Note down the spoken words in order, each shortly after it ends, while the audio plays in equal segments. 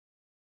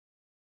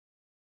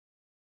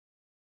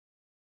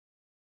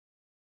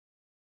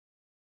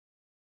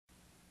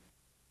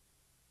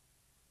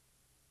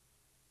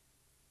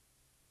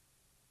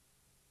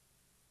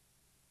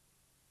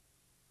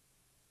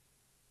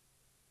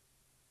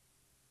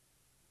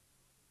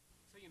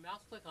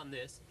mouse click on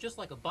this, just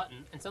like a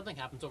button, and something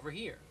happens over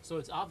here. So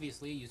it's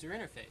obviously a user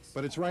interface.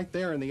 But it's right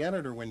there in the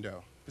editor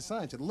window.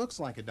 Besides, it looks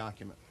like a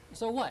document.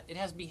 So what? It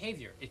has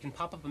behavior. It can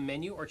pop up a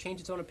menu or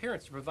change its own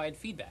appearance to provide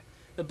feedback.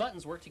 The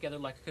buttons work together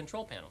like a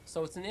control panel,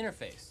 so it's an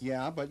interface.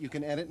 Yeah, but you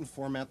can edit and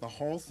format the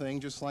whole thing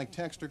just like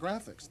text or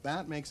graphics.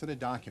 That makes it a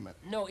document.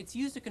 No, it's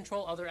used to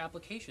control other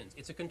applications.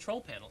 It's a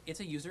control panel. It's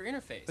a user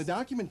interface. The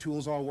document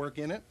tools all work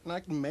in it, and I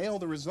can mail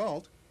the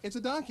result. It's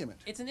a document.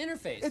 It's an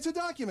interface. It's a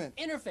document.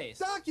 Interface.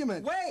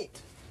 Document.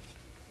 Wait!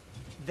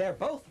 They're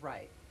both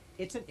right.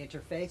 It's an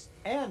interface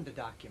and a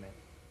document.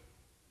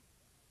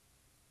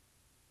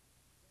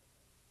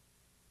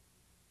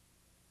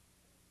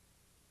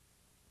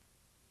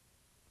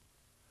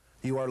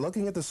 You are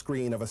looking at the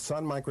screen of a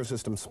Sun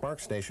Microsystems Spark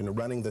Station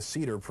running the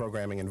Cedar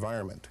programming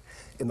environment.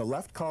 In the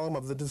left column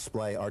of the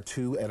display are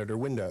two editor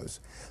windows.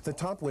 The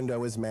top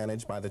window is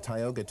managed by the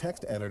Tioga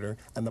text editor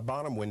and the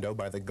bottom window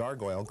by the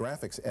Gargoyle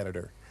graphics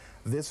editor.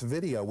 This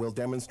video will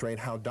demonstrate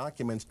how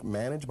documents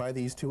managed by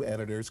these two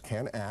editors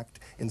can act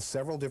in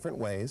several different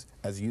ways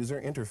as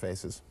user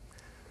interfaces.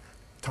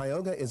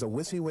 Tioga is a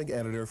WYSIWYG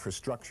editor for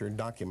structured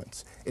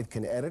documents. It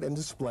can edit and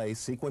display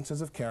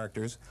sequences of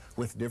characters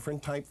with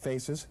different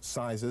typefaces,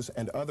 sizes,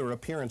 and other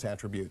appearance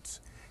attributes.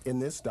 In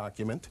this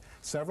document,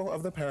 several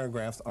of the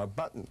paragraphs are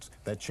buttons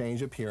that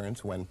change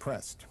appearance when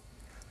pressed.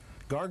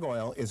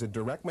 Gargoyle is a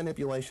direct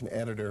manipulation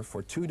editor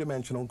for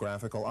two-dimensional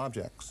graphical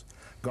objects.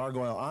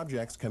 Gargoyle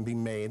objects can be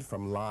made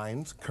from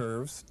lines,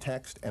 curves,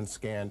 text, and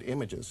scanned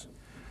images.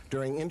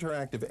 During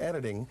interactive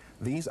editing,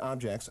 these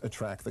objects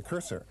attract the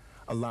cursor,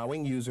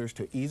 allowing users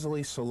to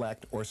easily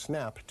select or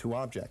snap to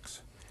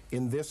objects.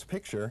 In this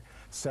picture,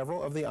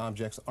 several of the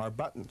objects are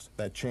buttons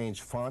that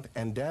change font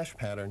and dash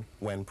pattern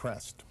when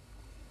pressed.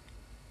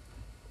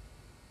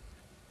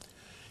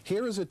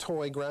 Here is a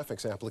toy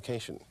graphics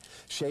application.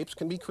 Shapes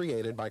can be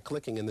created by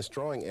clicking in this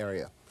drawing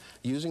area.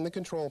 Using the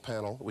control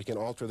panel, we can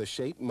alter the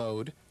shape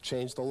mode,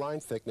 change the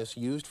line thickness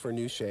used for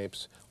new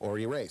shapes, or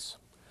erase.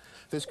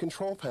 This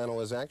control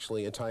panel is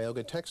actually a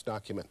Tioga text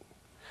document.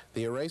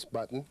 The erase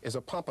button is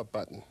a pop-up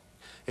button.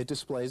 It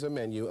displays a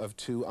menu of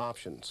two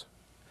options.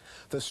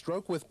 The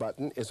stroke with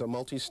button is a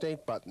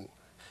multi-state button.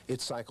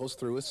 It cycles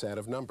through a set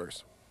of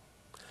numbers.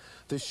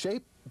 The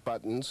shape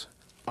buttons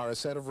are a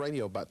set of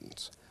radio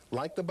buttons.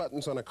 Like the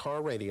buttons on a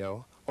car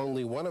radio,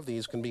 only one of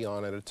these can be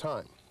on at a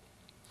time.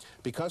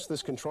 Because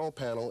this control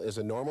panel is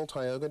a normal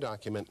Tioga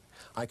document,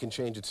 I can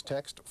change its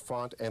text,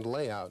 font, and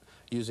layout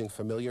using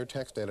familiar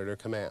text editor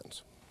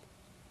commands.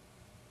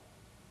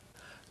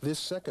 This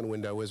second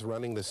window is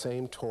running the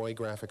same toy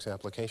graphics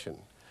application.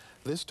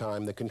 This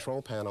time, the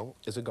control panel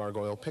is a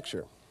Gargoyle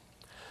picture.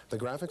 The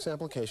graphics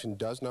application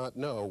does not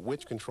know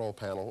which control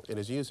panel it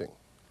is using.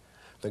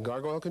 The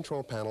Gargoyle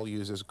control panel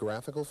uses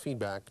graphical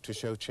feedback to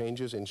show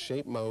changes in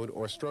shape mode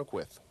or stroke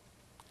width.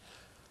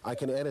 I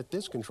can edit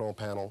this control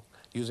panel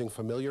using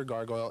familiar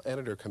Gargoyle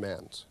editor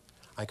commands.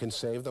 I can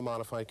save the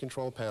modified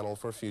control panel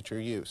for future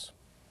use.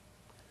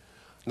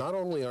 Not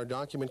only are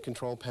document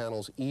control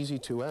panels easy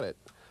to edit,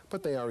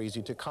 but they are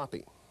easy to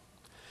copy.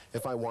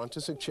 If I want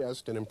to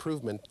suggest an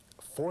improvement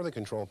for the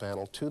control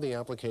panel to the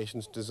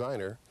application's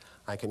designer,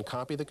 I can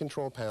copy the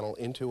control panel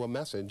into a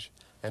message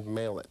and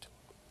mail it.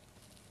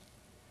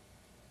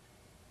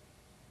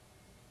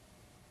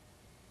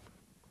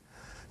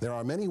 There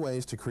are many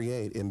ways to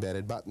create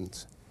embedded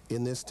buttons.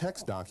 In this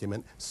text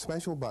document,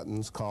 special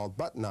buttons called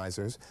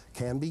Buttonizers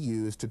can be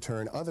used to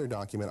turn other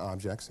document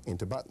objects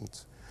into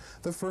buttons.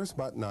 The first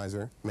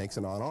Buttonizer makes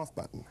an on-off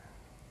button.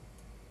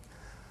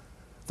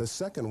 The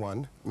second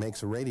one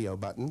makes radio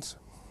buttons.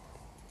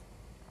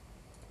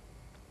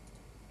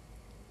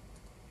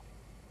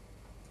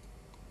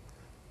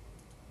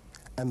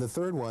 And the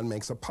third one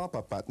makes a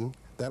pop-up button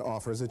that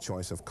offers a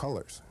choice of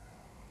colors.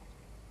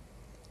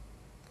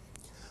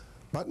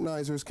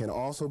 Buttonizers can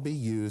also be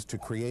used to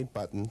create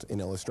buttons in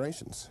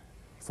illustrations.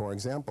 For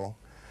example,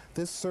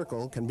 this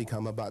circle can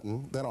become a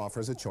button that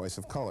offers a choice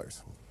of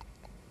colors.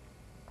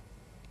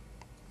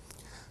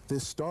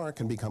 This star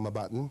can become a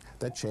button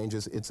that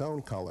changes its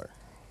own color.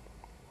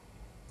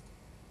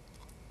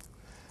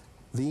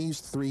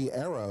 These three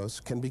arrows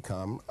can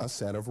become a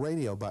set of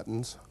radio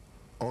buttons,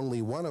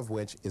 only one of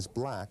which is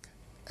black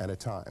at a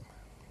time.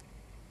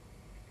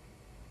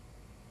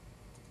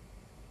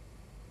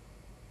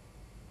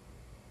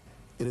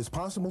 It is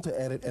possible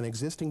to edit an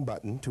existing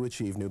button to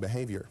achieve new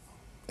behavior.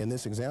 In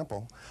this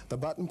example, the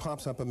button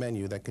pops up a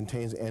menu that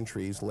contains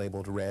entries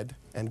labeled red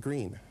and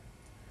green.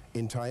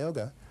 In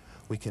Tioga,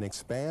 we can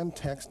expand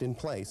text in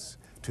place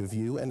to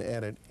view and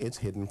edit its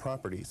hidden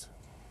properties.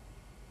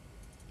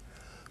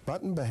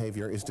 Button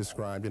behavior is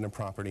described in a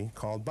property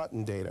called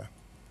button data.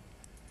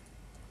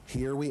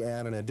 Here we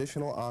add an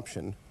additional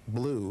option,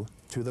 blue,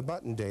 to the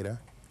button data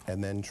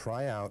and then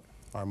try out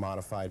our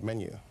modified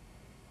menu.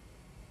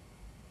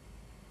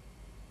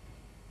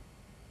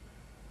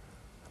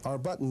 Our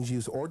buttons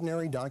use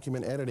ordinary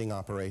document editing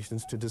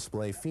operations to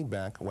display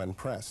feedback when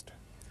pressed.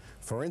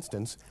 For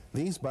instance,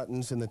 these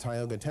buttons in the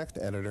Tioga text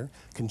editor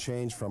can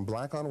change from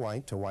black on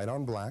white to white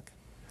on black,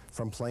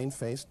 from plain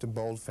face to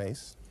bold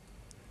face,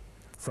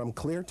 from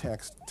clear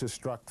text to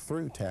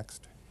struck-through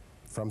text,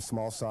 from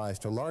small size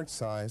to large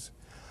size,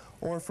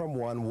 or from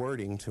one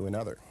wording to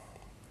another.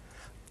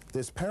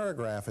 This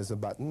paragraph is a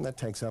button that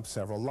takes up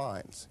several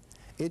lines.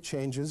 It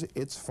changes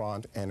its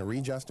font and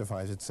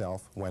rejustifies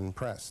itself when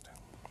pressed.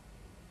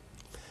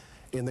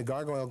 In the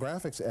Gargoyle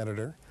graphics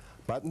editor,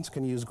 buttons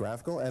can use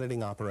graphical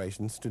editing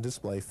operations to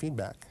display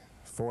feedback.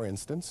 For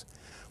instance,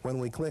 when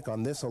we click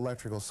on this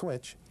electrical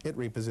switch, it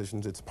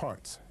repositions its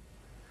parts.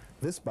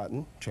 This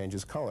button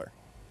changes color.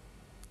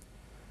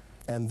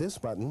 And this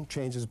button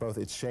changes both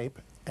its shape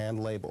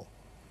and label.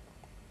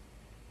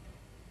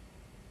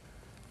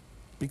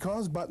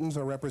 Because buttons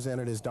are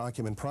represented as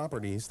document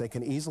properties, they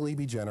can easily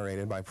be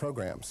generated by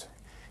programs.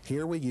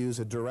 Here we use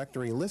a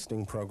directory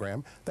listing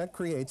program that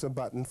creates a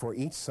button for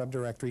each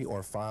subdirectory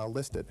or file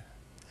listed.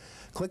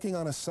 Clicking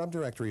on a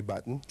subdirectory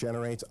button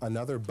generates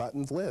another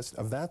buttoned list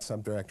of that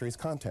subdirectory's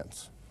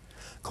contents.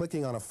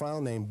 Clicking on a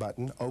file name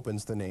button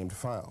opens the named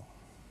file.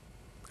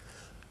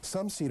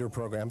 Some CIDR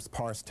programs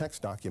parse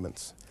text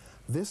documents.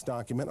 This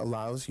document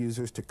allows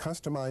users to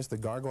customize the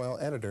Gargoyle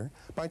editor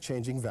by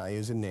changing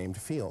values in named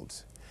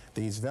fields.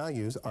 These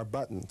values are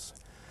buttons.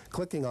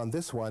 Clicking on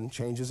this one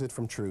changes it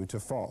from true to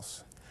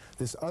false.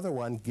 This other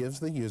one gives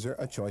the user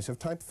a choice of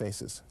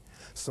typefaces.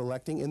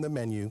 Selecting in the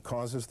menu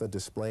causes the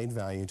displayed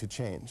value to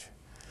change.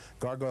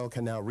 Gargoyle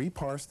can now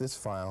reparse this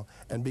file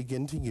and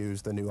begin to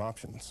use the new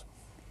options.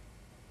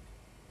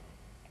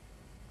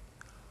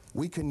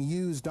 We can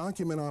use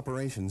document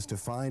operations to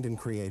find and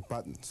create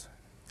buttons.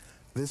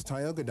 This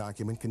Tioga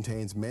document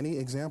contains many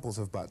examples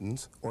of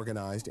buttons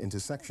organized into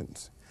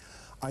sections.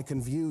 I can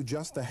view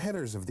just the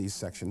headers of these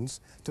sections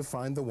to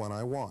find the one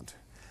I want,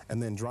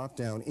 and then drop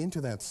down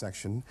into that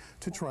section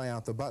to try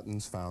out the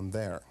buttons found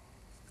there.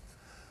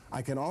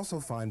 I can also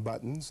find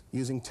buttons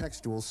using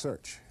textual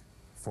search.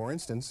 For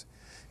instance,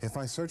 if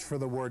I search for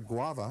the word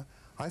guava,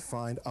 I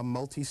find a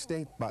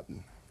multi-state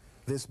button.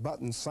 This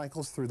button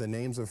cycles through the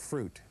names of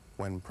fruit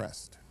when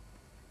pressed.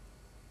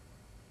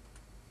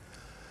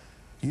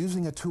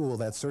 Using a tool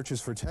that searches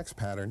for text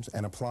patterns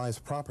and applies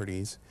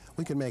properties,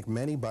 we can make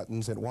many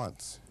buttons at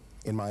once.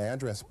 In my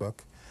address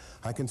book,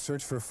 I can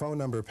search for phone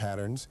number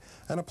patterns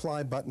and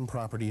apply button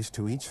properties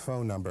to each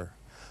phone number,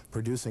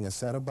 producing a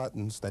set of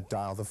buttons that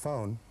dial the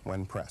phone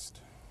when pressed.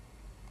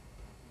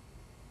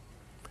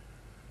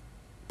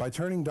 By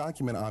turning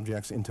document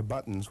objects into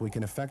buttons, we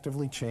can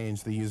effectively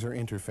change the user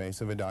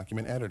interface of a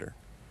document editor.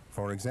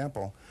 For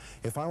example,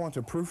 if I want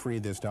to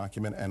proofread this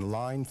document and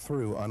line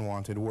through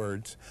unwanted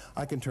words,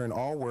 I can turn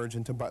all words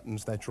into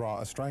buttons that draw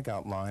a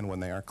strikeout line when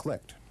they are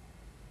clicked.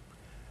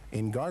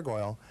 In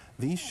Gargoyle,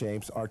 these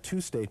shapes are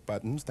two-state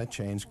buttons that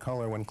change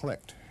color when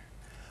clicked.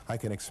 I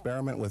can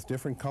experiment with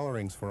different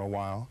colorings for a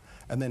while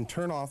and then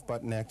turn off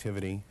button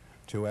activity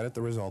to edit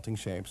the resulting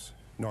shapes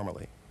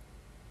normally.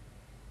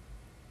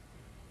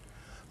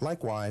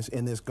 Likewise,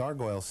 in this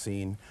Gargoyle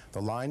scene,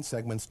 the line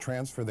segments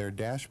transfer their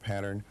dash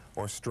pattern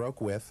or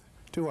stroke width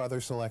to other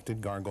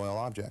selected Gargoyle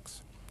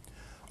objects.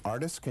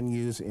 Artists can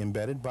use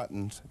embedded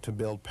buttons to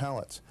build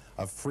palettes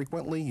of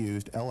frequently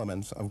used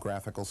elements of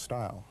graphical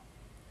style.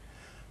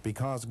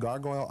 Because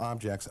Gargoyle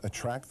objects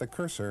attract the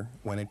cursor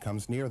when it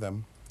comes near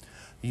them,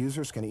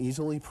 users can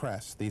easily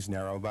press these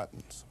narrow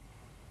buttons.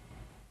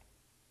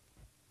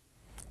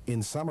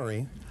 In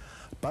summary,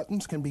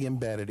 buttons can be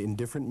embedded in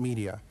different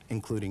media,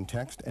 including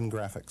text and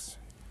graphics.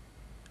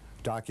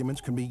 Documents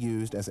can be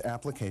used as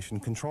application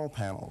control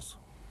panels.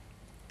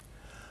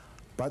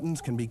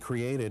 Buttons can be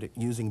created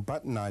using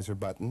Buttonizer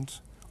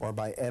buttons or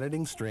by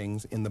editing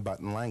strings in the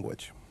button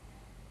language.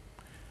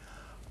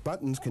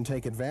 Buttons can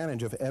take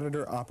advantage of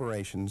editor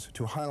operations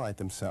to highlight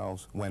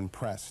themselves when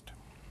pressed.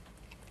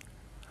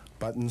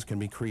 Buttons can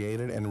be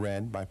created and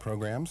read by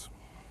programs.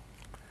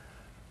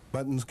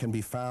 Buttons can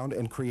be found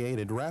and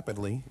created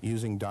rapidly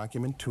using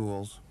document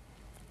tools.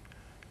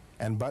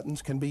 And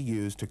buttons can be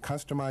used to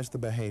customize the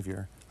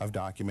behavior of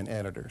document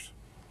editors.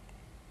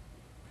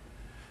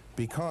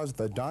 Because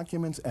the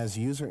documents as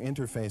user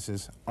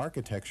interfaces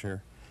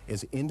architecture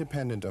is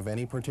independent of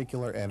any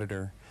particular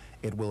editor,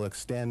 it will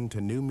extend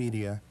to new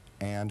media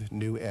and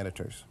new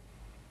editors.